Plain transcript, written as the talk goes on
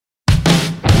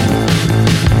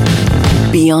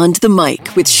Beyond the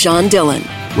Mic with Sean Dillon.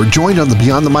 We're joined on the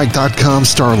BeyondTheMic.com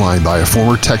star line by a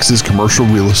former Texas commercial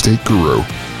real estate guru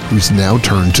who's now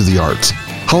turned to the arts.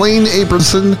 Helene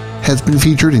Abramson has been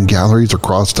featured in galleries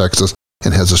across Texas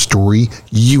and has a story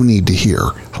you need to hear.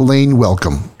 Helene,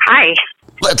 welcome. Hi.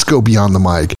 Let's go beyond the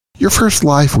mic. Your first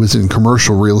life was in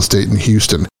commercial real estate in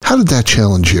Houston. How did that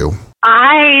challenge you?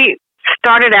 I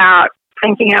started out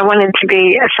thinking I wanted to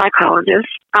be a psychologist.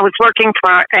 I was working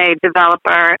for a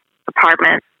developer,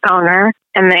 apartment owner,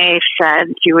 and they said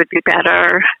you would be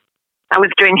better. I was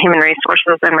doing human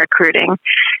resources and recruiting,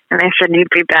 and they said you'd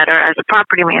be better as a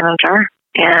property manager,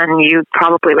 and you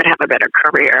probably would have a better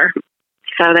career.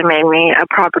 So they made me a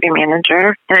property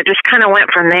manager, and it just kind of went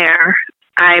from there.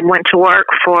 I went to work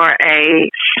for a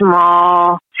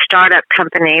small startup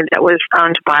company that was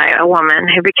owned by a woman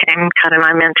who became kind of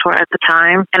my mentor at the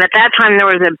time. And at that time, there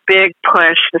was a big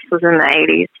push. This was in the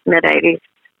 80s, mid-80s.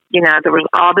 You know, there was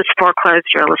all this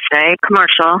foreclosed real estate,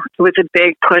 commercial. It was a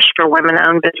big push for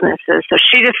women-owned businesses. So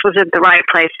she just was at the right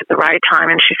place at the right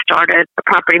time, and she started a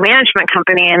property management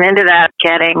company and ended up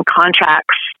getting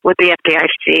contracts with the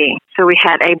FDIC. So we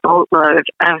had a boatload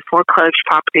of foreclosed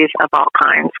properties of all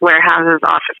kinds, warehouses,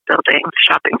 office buildings,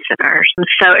 shopping centers. And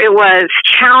so it was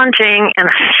challenging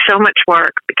and so much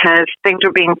work because things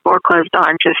were being foreclosed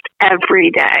on just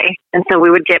every day. And so we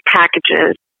would get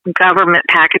packages, government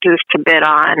packages to bid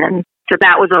on. And so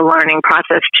that was a learning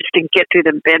process just to get through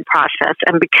the bid process.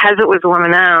 And because it was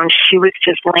woman-owned, she was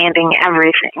just landing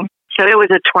everything. So it was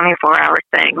a 24-hour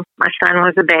thing. My son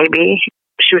was a baby.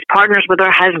 She was partners with her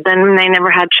husband, and they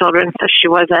never had children, so she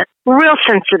wasn't real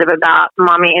sensitive about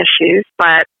mommy issues.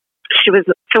 But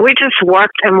so we just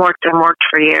worked and worked and worked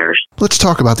for years. Let's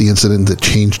talk about the incident that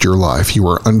changed your life. You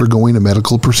were undergoing a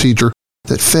medical procedure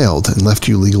that failed and left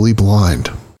you legally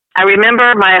blind. I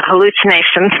remember my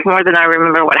hallucinations more than I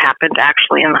remember what happened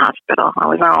actually in the hospital. I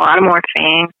was on a lot of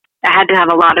morphine. I had to have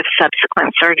a lot of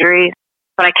subsequent surgeries.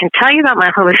 But I can tell you about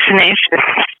my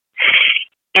hallucinations.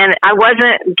 And I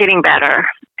wasn't getting better.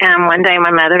 And one day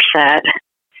my mother said,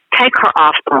 take her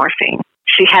off the morphine.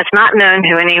 She has not known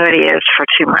who anybody is for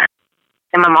 2 months.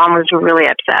 And my mom was really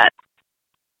upset.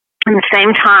 And the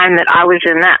same time that I was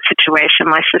in that situation,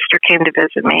 my sister came to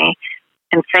visit me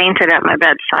and fainted at my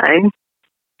bedside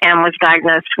and was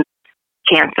diagnosed with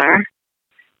cancer.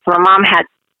 So my mom had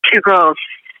 2 girls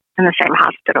in the same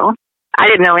hospital. I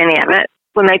didn't know any of it.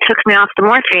 When they took me off the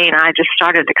morphine, I just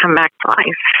started to come back to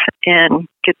life and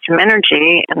get some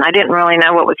energy. And I didn't really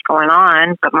know what was going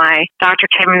on. But my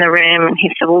doctor came in the room and he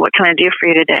said, well, what can I do for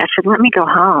you today? I said, let me go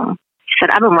home. He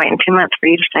said, I've been waiting 2 months for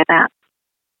you to say that.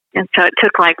 And so it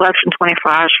took like less than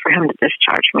 24 hours for him to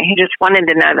discharge me. He just wanted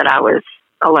to know that I was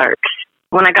alert.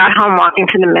 When I got home, walking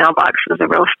to the mailbox was a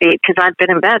real feat because I'd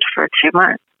been in bed for 2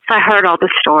 months. So I heard all the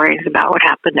stories about what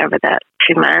happened over that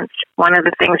 2 months. One of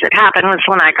the things that happened was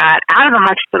when I got out of the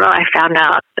hospital, I found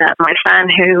out that my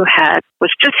son, who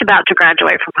was just about to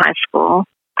graduate from high school,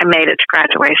 I made it to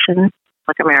graduation,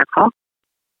 like a miracle,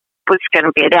 was going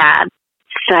to be a dad.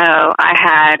 So I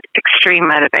had extreme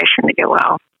motivation to get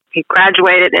well. He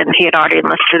graduated and he had already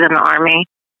enlisted in the Army.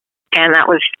 And that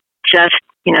was just,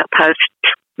 post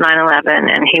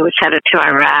 9/11, and he was headed to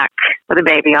Iraq with a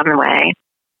baby on the way.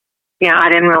 I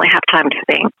didn't really have time to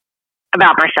think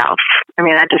about myself.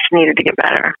 I just needed to get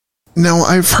better. Now,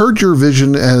 I've heard your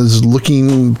vision as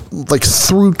looking like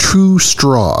through 2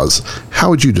 straws. How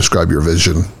would you describe your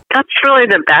vision? That's really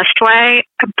the best way,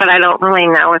 but I don't really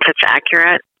know if it's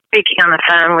accurate. Speaking on the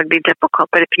phone would be difficult,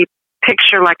 but if you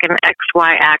picture like an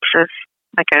XY axis,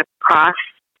 like a cross,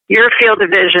 your field of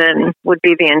vision would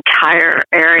be the entire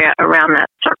area around that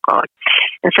circle.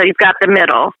 And so you've got the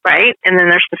middle, right? And then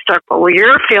there's the circle. Well,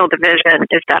 your field of vision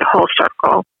is that whole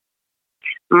circle.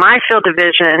 My field of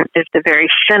vision is the very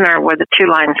center where the 2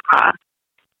 lines cross.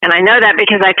 And I know that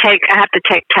because I have to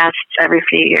take tests every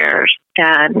few years.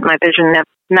 And my vision, and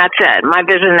that's it. My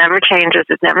vision never changes.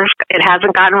 It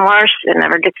hasn't gotten worse. It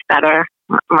never gets better.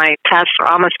 My tests are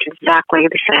almost exactly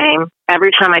the same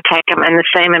every time I take them, and the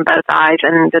same in both eyes,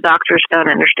 and the doctors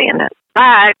don't understand it.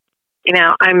 But,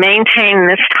 I maintain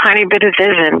this tiny bit of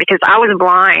vision because I was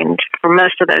blind for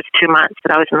most of those 2 months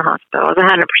that I was in the hospital. I was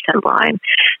 100% blind.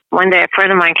 One day, a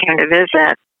friend of mine came to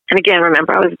visit, and again,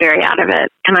 remember, I was very out of it.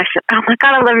 And I said, oh my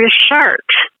God, I love your shirt.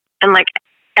 And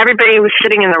everybody was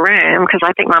sitting in the room, because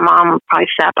I think my mom probably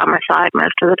sat by my side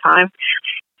most of the time.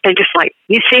 They just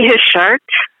you see his shirt?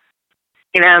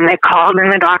 And they called in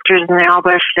the doctors and they all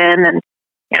burst in, and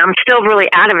I'm still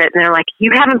really out of it. And they're like,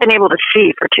 you haven't been able to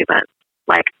see for 2 months,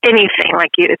 anything,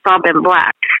 it's all been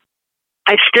black.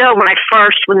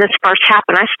 When this first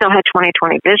happened, I still had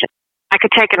 20/20 vision. I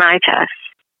could take an eye test.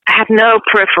 I have no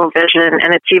peripheral vision,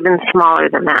 and it's even smaller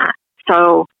than that.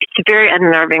 So it's very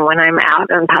unnerving when I'm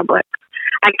out in public.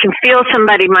 I can feel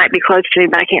somebody might be close to me,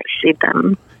 but I can't see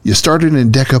them. You started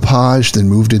in decoupage, then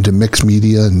moved into mixed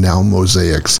media, and now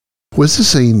mosaics. Was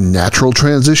this a natural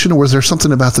transition, or was there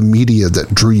something about the media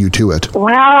that drew you to it?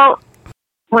 Well,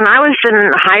 when I was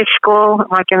in high school,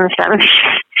 like in the 70s,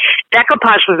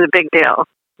 decoupage was a big deal.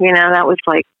 You know, that was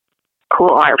like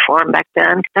cool art form back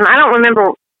then. And I don't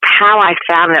remember how I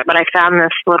found it, but I found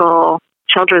this little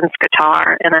children's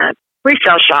guitar in a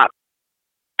resale shop.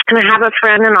 And I have a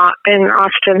friend in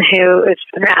Austin who is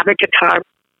an avid guitar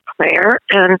player.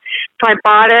 And so I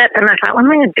bought it, and I thought, what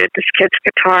am I going to do with this kid's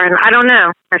guitar? And I don't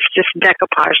know. I just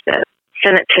decoupaged it,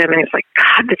 sent it to him, and he was like,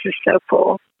 God, this is so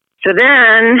cool. So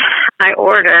then I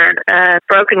ordered a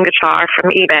broken guitar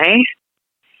from eBay,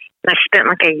 and I spent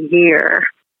like a year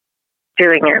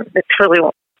doing it. It's really,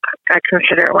 I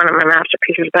consider it one of my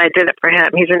masterpieces, but I did it for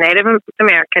him. He's a Native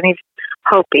American. He's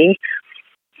Hopi.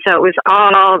 So it was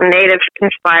all Native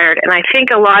inspired. And I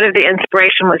think a lot of the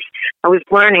inspiration was, I was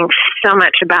learning so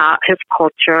much about his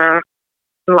culture,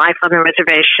 life on the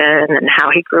reservation, and how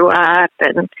he grew up.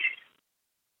 And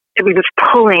it was just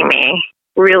pulling me,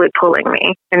 really pulling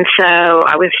me. And so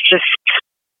I was just,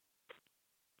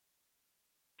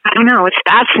 I don't know, I was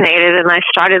fascinated, and I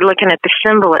started looking at the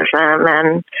symbolism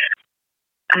and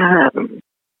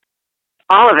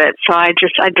all of it. So I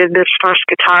did this first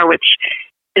guitar, which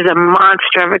is a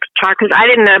monster of a guitar, because I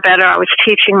didn't know better. I was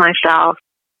teaching myself.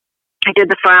 I did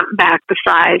the front, back, the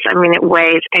sides. I mean, it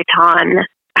weighs a ton,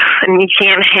 and you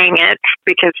can't hang it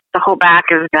because the whole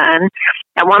back is done.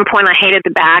 At one point, I hated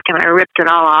the back, and I ripped it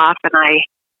all off, and I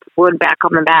wood back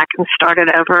on the back and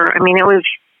started over. I mean, it was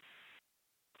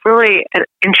really an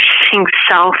interesting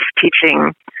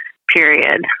self-teaching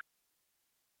period.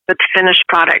 But the finished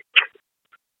product,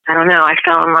 I don't know, I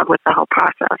fell in love with the whole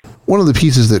process. One of the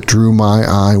pieces that drew my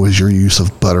eye was your use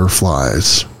of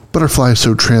butterflies. Butterflies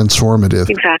so transformative.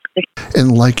 Exactly.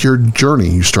 And like your journey,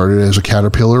 you started as a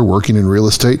caterpillar working in real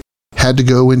estate, had to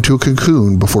go into a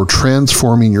cocoon before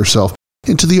transforming yourself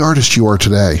into the artist you are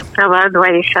today. I love the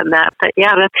way you said that, but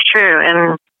yeah, that's true.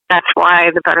 And that's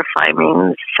why the butterfly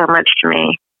means so much to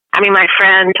me. I mean, my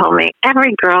friend told me,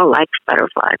 every girl likes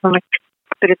butterflies. I'm like,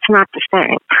 but it's not the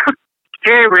same.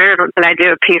 Very rare that I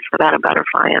do a piece without a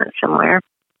butterfly in it somewhere.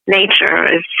 Nature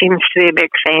seems to be a big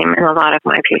theme in a lot of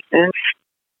my pieces.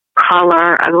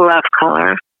 Color, I love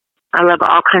color. I love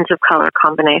all kinds of color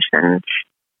combinations.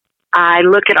 I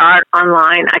look at art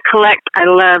online. I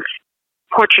love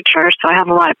portraiture, so I have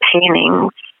a lot of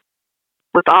paintings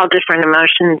with all different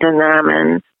emotions in them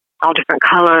and all different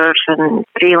colors and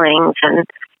feelings. And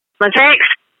mosaics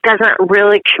doesn't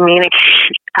really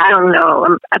communicate. I don't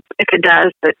know if it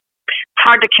does, but it's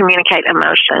hard to communicate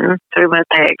emotion through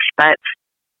mosaics. But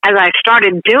as I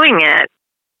started doing it,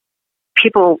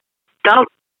 people felt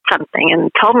something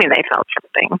and told me they felt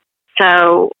something.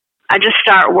 So I just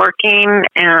start working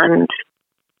and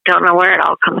don't know where it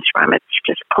all comes from. It's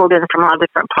just pulled in from all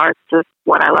different parts of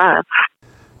what I love.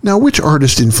 Now, which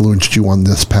artist influenced you on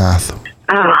this path?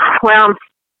 Oh, well,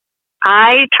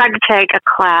 I tried to take a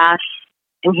class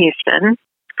in Houston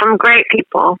from great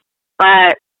people,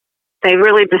 but they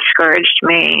really discouraged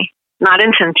me, not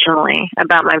intentionally,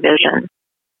 about my vision.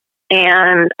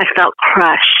 And I felt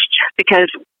crushed because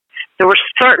there were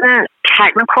certain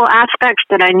technical aspects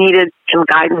that I needed some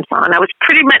guidance on. I was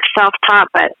pretty much self-taught,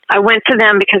 but I went to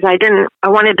them because I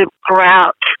wanted to grow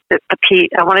out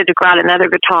I wanted to grow out another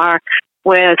guitar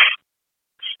with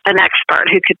an expert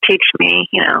who could teach me,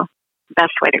 the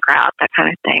best way to grow out, that kind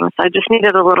of thing. So I just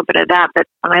needed a little bit of that. But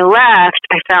when I left,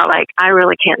 I felt like I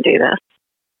really can't do this.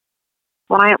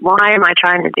 Why am I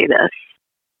trying to do this?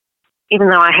 Even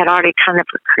though I had already kind of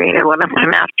created one of my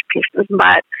masterpieces,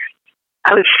 but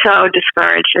I was so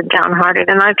discouraged and downhearted.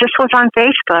 And I just was on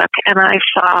Facebook, and I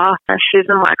saw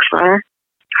Susan Wexler,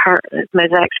 her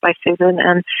Mosaics by Susan,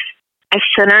 and I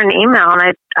sent her an email,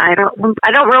 and I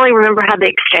don't really remember how the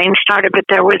exchange started, but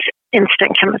there was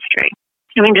instant chemistry.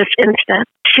 I mean, just instant.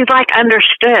 She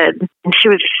understood, and she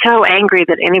was so angry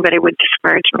that anybody would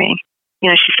discourage me.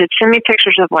 She said, send me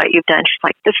pictures of what you've done. She's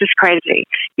like, this is crazy.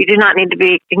 You do not need to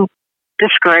be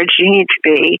discouraged. You need to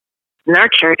be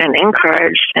nurtured and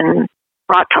encouraged and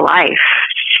brought to life.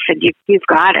 She said, you've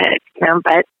got it,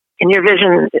 but in your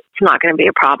vision, it's not going to be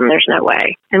a problem. There's no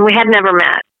way. And we had never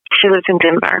met. She lives in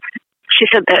Denver. She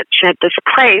said that she had this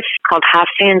place called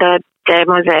Hacienda de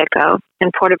Mosaico in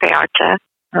Puerto Vallarta.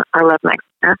 I love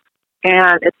Mexico.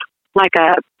 And it's like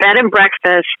a bed and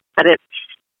breakfast, but it's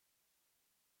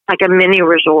like a mini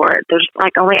resort. There's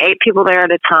only 8 people there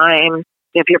at a time.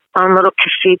 You have your own little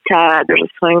casita. There's a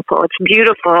swimming pool. It's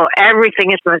beautiful.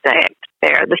 Everything is mosaic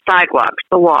there. The sidewalks,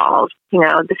 the walls,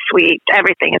 the suite,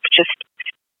 everything. It's just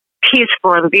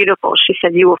peaceful and beautiful. She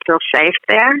said, you will feel safe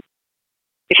there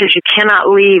because you cannot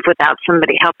leave without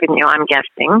somebody helping you, I'm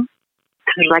guessing.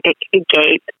 There's like a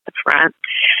gate at the front.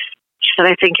 She said,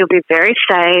 I think you'll be very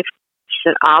safe. She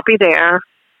said, I'll be there.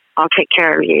 I'll take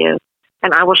care of you.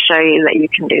 And I will show you that you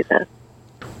can do this.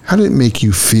 How did it make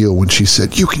you feel when she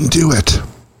said, you can do it?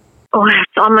 Oh,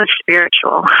 it's almost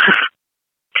spiritual,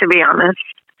 to be honest.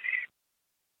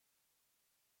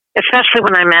 Especially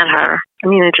when I met her. I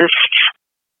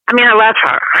love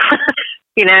her.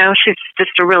 She's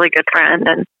just a really good friend,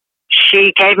 and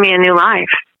she gave me a new life.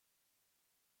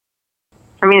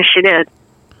 She did.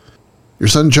 Your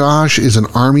son Josh is an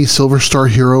Army Silver Star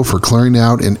hero for clearing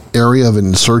out an area of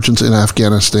insurgents in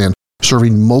Afghanistan,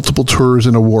 serving multiple tours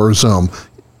in a war zone.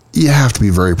 You have to be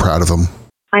very proud of him.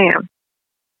 I am.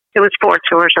 It was 4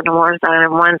 tours in a war zone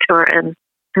and 1 tour in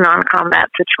a non-combat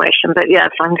situation. But yes,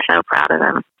 I'm so proud of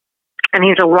him. And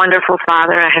he's a wonderful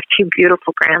father. I have 2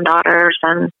 beautiful granddaughters,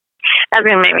 and that's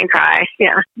going to make me cry.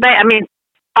 Yeah.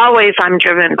 Always I'm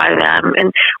driven by them.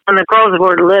 And when the girls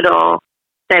were little,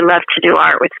 they loved to do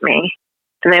art with me.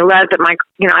 And they loved that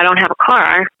I don't have a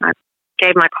car. I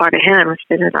gave my car to him as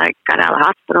soon as I got out of the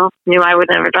hospital. Knew I would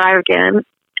never drive again.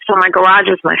 So my garage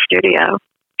is my studio.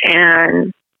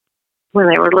 And when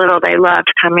they were little, they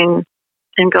loved coming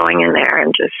and going in there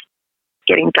and just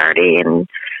getting dirty and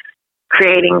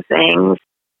creating things.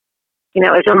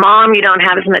 As a mom, you don't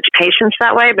have as much patience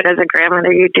that way, but as a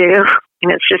grandmother, you do.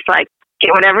 And it's just like,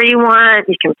 get whatever you want.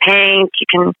 You can paint. You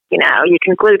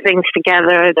can glue things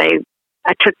together.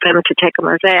 I took them to take a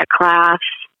mosaic class,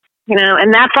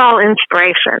 and that's all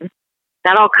inspiration.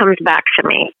 That all comes back to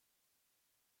me.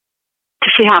 To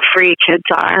see how free kids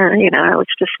are, it was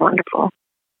just wonderful.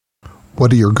 What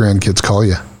do your grandkids call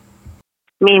you?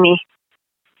 Mimi.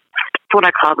 That's what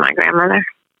I called my grandmother.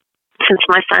 Since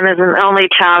my son is an only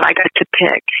child, I got to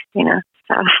pick,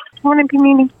 so I want to be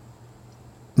Mimi.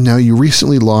 Now, you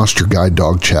recently lost your guide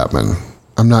dog, Chapman.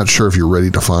 I'm not sure if you're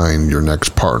ready to find your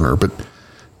next partner, but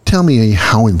tell me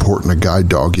how important a guide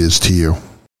dog is to you.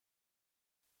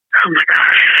 Oh, my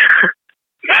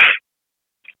gosh.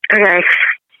 Okay.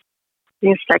 Give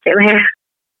me a second here.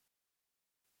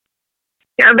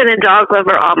 I've been a dog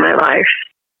lover all my life,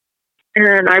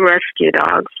 and I rescue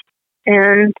dogs,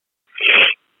 and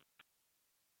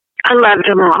I loved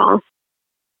them all,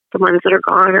 the ones that are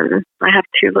gone, and I have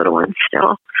 2 little ones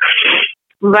still.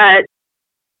 But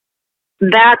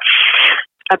that's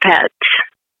a pet.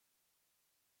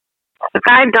 A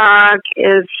guide dog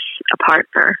is a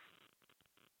partner.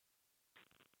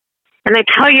 And they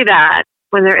tell you that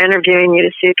when they're interviewing you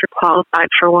to see if you're qualified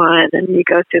for one, and you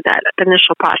go through that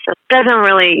initial process. It doesn't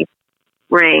really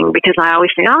ring because I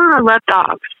always think, I love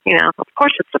dogs. Of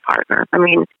course it's a partner.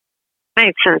 It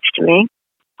made sense to me.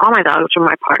 All my dogs were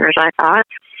my partners, I thought.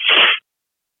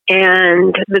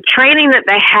 And the training that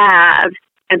they have,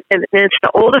 and it's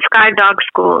the oldest guide dog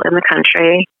school in the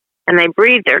country, and they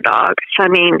breed their dogs. So,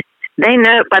 they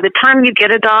know by the time you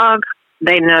get a dog,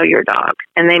 they know your dog.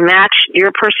 And they match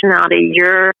your personality,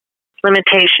 your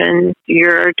limitations,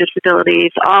 your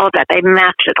disabilities, all of that. They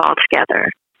match it all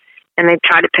together. And they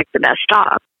try to pick the best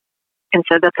dog. And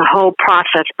so that's a whole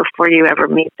process before you ever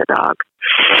meet the dog.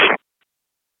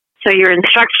 So your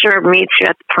instructor meets you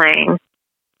at the plane.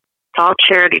 It's all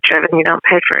charity driven. You don't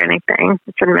pay for anything.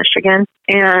 It's in Michigan.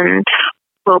 And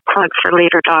we'll plug for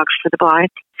Leader Dogs for the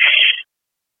Blind.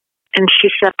 And she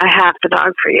said, I have the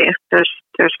dog for you.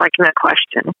 There's like no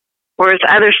question. Whereas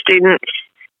other students,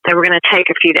 they were going to take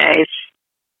a few days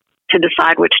to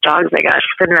decide which dogs they got. She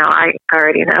said, no, I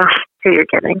already know who you're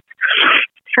getting.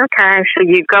 Okay, so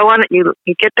you go on, you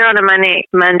get there on a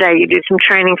Monday, you do some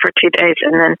training for 2 days,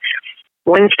 and then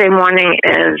Wednesday morning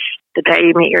is the day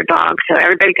you meet your dog. So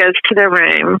everybody goes to their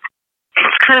room.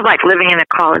 It's kind of like living in a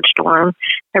college dorm.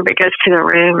 Everybody goes to their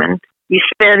room, and you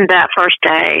spend that first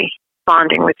day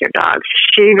bonding with your dogs.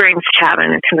 She brings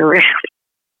Chapman into the room.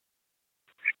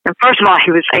 And first of all,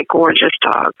 he was a gorgeous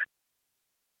dog.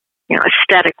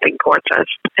 Aesthetically gorgeous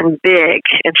and big.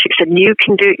 And she said, you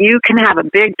can have a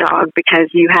big dog because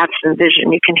you have some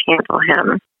vision. You can handle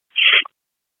him.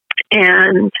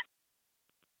 And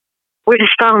we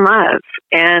just fell in love.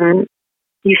 And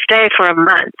you stay for a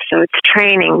month. So it's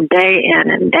training day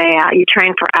in and day out. You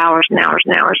train for hours and hours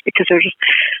and hours because there's just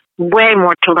way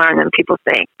more to learn than people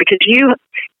think. Because you,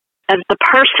 as the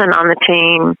person on the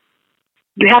team,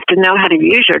 you have to know how to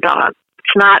use your dog.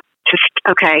 It's not just,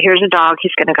 okay, here's a dog,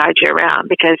 he's going to guide you around,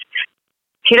 because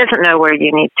he doesn't know where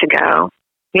you need to go.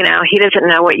 He doesn't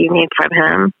know what you need from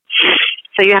him.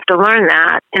 So you have to learn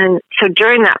that. And so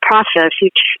during that process, you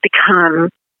just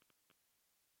become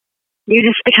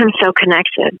so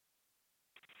connected.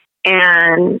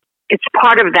 And it's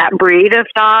part of that breed of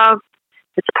dog.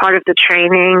 It's part of the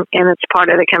training, and it's part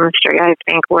of the chemistry, I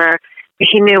think, where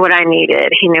he knew what I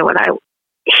needed. He knew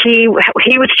he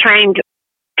was trained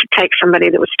to take somebody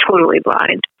that was totally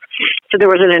blind. So there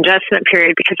was an adjustment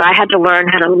period because I had to learn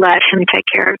how to let him take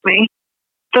care of me.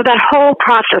 So that whole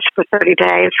process for 30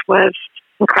 days was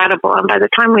incredible. And by the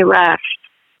time we left,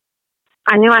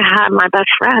 I knew I had my best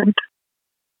friend.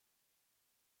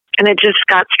 And it just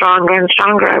got stronger and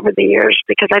stronger over the years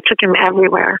because I took him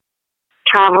everywhere,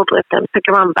 traveled with him, took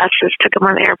him on buses, took him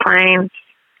on airplanes.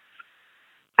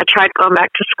 I tried going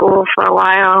back to school for a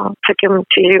while, took him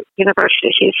to University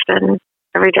of Houston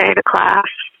every day to class.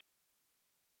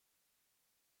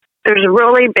 There's a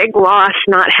really big loss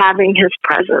not having his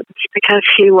presence because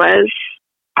he was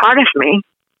part of me.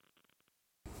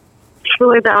 It's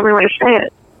really the only way to say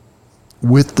it.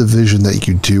 With the vision that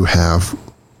you do have,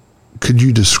 could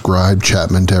you describe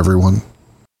Chapman to everyone?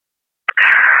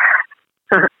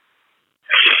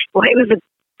 Well, he was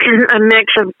a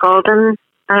mix of golden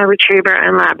retriever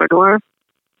and Labrador.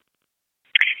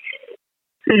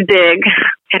 He was big,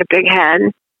 had a big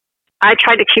head. I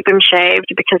tried to keep him shaved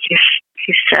because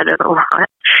he said it a lot.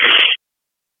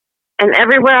 And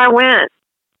everywhere I went,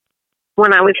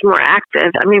 when I was more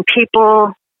active,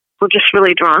 people were just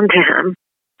really drawn to him.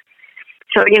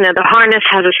 So, the harness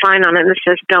has a sign on it that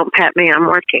says, "Don't pet me, I'm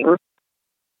working."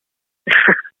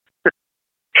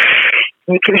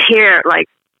 You can hear,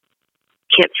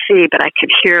 can't see, but I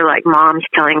could hear, moms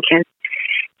telling kids,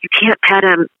 "You can't pet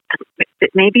him.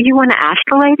 Maybe you want to ask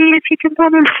the lady if you can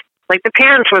pet him?" The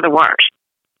parents were the worst.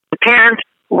 The parents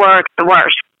were the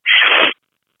worst.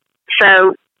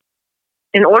 So,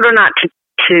 in order not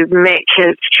to make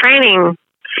his training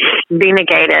be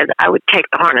negated, I would take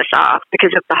the harness off,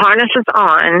 because if the harness is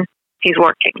on, he's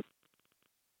working.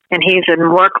 And he's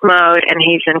in work mode, and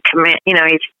he's in command,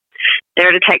 he's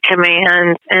there to take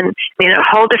commands, and, a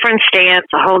whole different stance,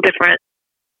 a whole different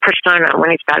persona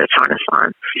when he's got his harness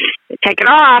on. You take it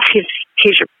off, he's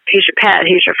your pet,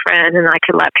 he's your friend, and I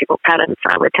could let people pet him,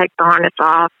 so I would take the harness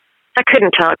off. I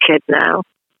couldn't tell a kid no.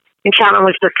 And Chapman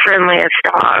was the friendliest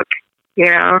dog,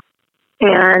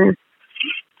 and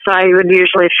so I would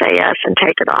usually say yes and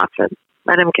take it off and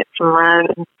let him get some love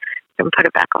and put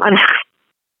it back on.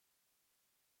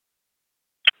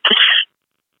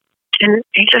 And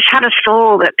he just had a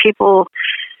soul that people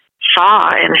saw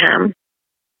in him.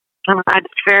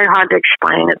 It's very hard to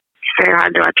explain. It's very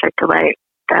hard to articulate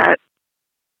that.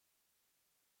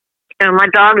 My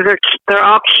dogs they're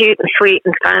all cute and sweet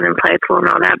and fun and playful and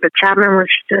all that, but Chapman was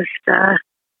just about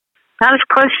as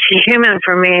close to human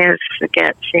for me as it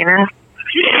gets,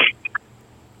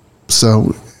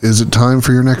 So, is it time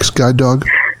for your next guide dog?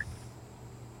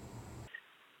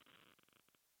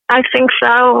 I think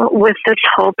so. With this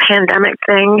whole pandemic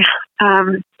thing,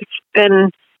 it's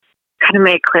been kind of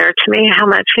made clear to me how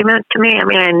much he meant to me.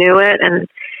 I knew it,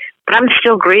 but I'm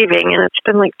still grieving, and it's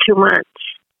been 2 months,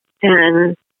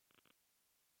 and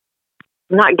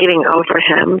I'm not getting over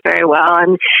him very well.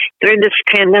 And through this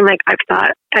pandemic,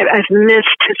 I've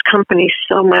missed his company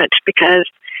so much because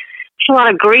there's a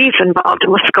lot of grief involved in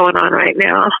what's going on right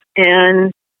now.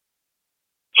 And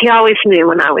he always knew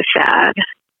when I was sad.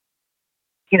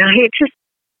 He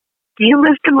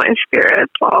lived in my spirit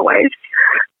always.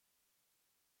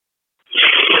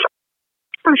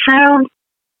 So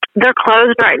they're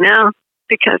closed right now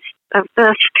because of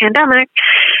this pandemic.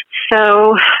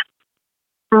 So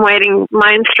I'm waiting.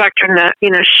 My instructor,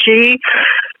 she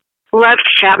loves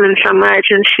Chapman so much,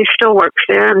 and she still works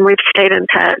there, and we've stayed in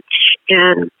touch.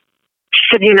 And she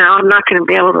said, I'm not going to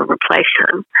be able to replace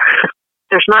him.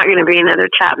 There's not going to be another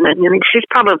Chapman. She's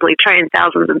probably trained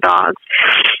thousands of dogs,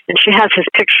 and she has his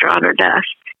picture on her desk.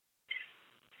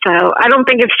 So I don't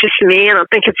think it's just me. I don't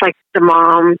think it's the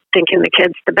mom thinking the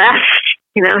kid's the best.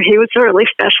 He was a really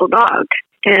special dog.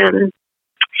 And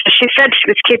so she said she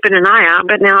was keeping an eye out,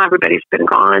 but now everybody's been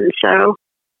gone. So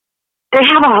they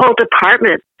have a whole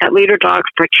department at Leader Dogs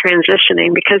for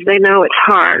transitioning because they know it's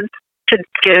hard to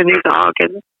get a new dog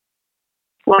and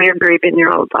while you're grieving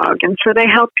your old dog. And so they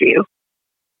help you.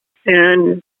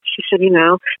 And she said, they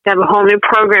have a whole new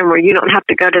program where you don't have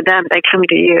to go to them. They come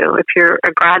to you. If you're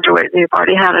a graduate and you've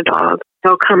already had a dog,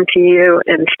 they'll come to you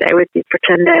and stay with you for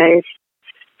 10 days.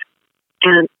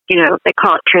 And, they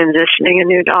call it transitioning a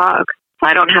new dog. So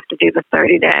I don't have to do the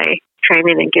 30-day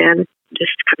training again.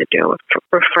 Just kind of do a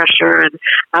refresher and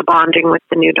a bonding with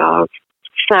the new dog.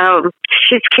 So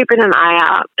she's keeping an eye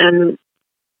out, and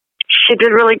she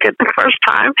did really good the first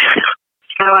time.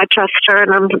 So I trust her,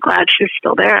 and I'm glad she's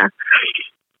still there.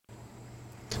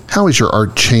 How has your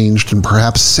art changed and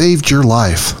perhaps saved your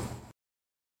life?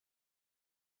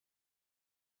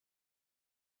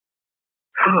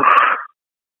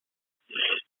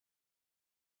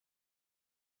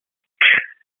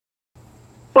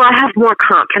 Well, I have more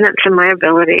confidence in my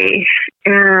ability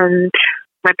and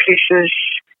my pieces.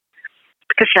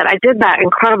 Like I said, I did that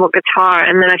incredible guitar,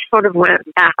 and then I sort of went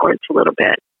backwards a little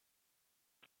bit.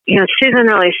 Susan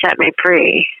really set me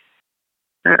free.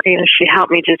 She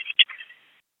helped me just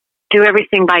do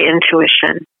everything by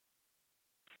intuition.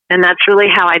 And that's really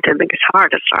how I did the guitar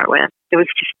to start with. It was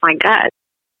just my gut.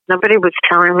 Nobody was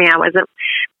telling me. I wasn't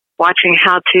watching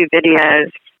how-to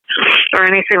videos or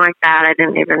anything like that. I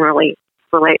didn't even really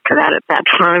relate to that at that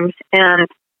time. And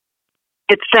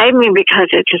it saved me because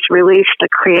it just released the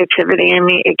creativity in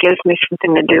me. It gives me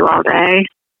something to do all day.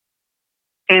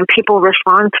 And people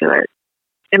respond to it.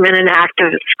 I'm in an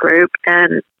activist group,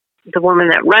 and the woman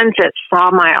that runs it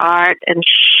saw my art, and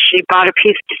she bought a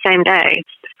piece the same day,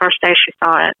 the first day she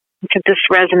saw it. Because this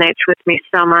resonates with me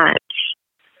so much.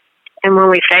 And when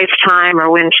we FaceTime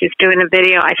or when she's doing a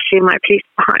video, I see my piece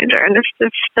behind her, and it's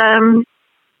just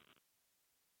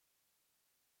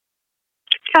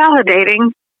it's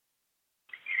validating.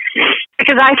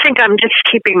 Because I think I'm just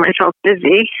keeping myself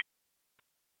busy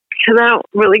because I don't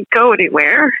really go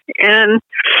anywhere. And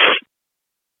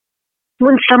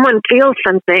when someone feels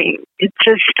something, it's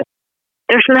just,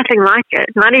 there's nothing like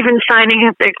it. Not even signing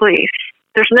a big lease.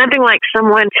 There's nothing like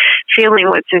someone feeling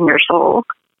what's in your soul.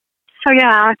 So yeah,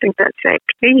 I think that saved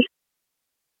me.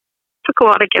 Took a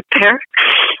while to get there.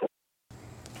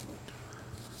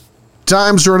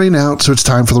 Time's running out, so it's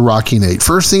time for the Rocky Nate.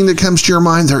 First thing that comes to your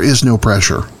mind, there is no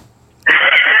pressure.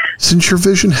 Since your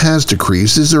vision has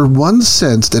decreased, is there one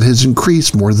sense that has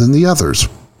increased more than the others?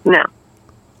 No.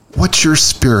 What's your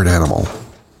spirit animal?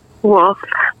 Wolf.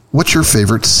 What's your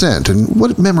favorite scent, and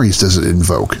what memories does it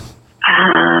invoke?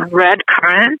 Red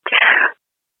currant.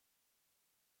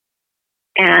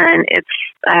 And it's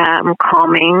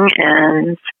calming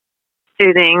and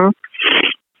soothing.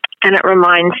 And it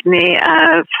reminds me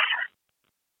of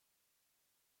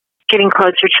getting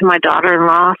closer to my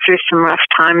daughter-in-law through some rough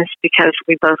times because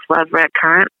we both love red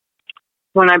currant.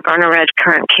 When I burn a red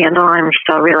currant candle, I'm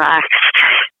so relaxed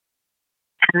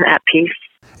and at peace.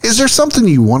 Is there something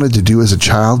you wanted to do as a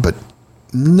child but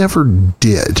never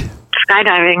did?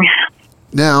 Skydiving.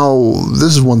 Now,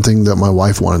 this is one thing that my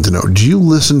wife wanted to know. Do you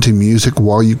listen to music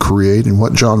while you create, and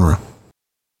what genre?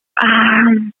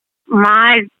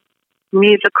 My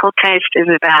musical taste is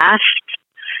vast.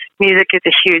 Music is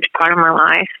a huge part of my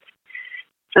life.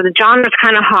 So the genre's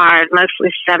kind of hard, mostly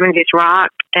 70s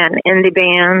rock and indie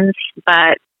bands,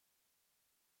 but,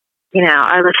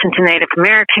 I listen to Native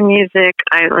American music.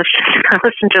 I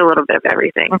listen to a little bit of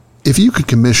everything. If you could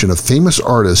commission a famous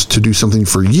artist to do something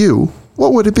for you,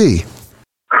 what would it be?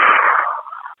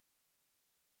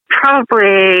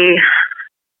 Probably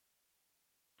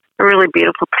a really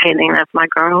beautiful painting of my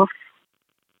girls,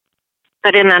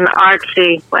 but in an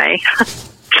artsy way.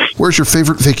 Where's your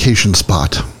favorite vacation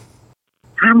spot?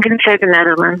 I'm going to say the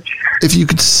Netherlands. If you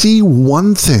could see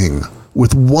one thing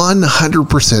with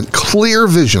 100% clear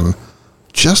vision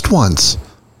just once,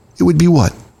 it would be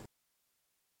what? I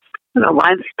don't know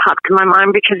why this popped in my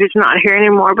mind because he's not here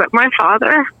anymore, but my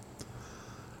father.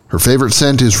 Her favorite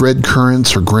scent is red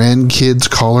currants, her grandkids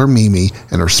call her Mimi,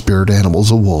 and her spirit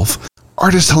animal's a wolf.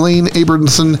 Artist Helene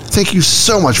Abramson, thank you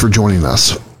so much for joining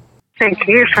us. Thank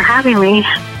you for having me.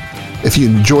 If you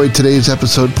enjoyed today's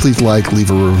episode, please leave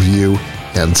a review,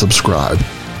 and subscribe.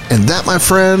 And that, my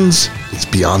friends, is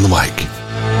Beyond the Mic.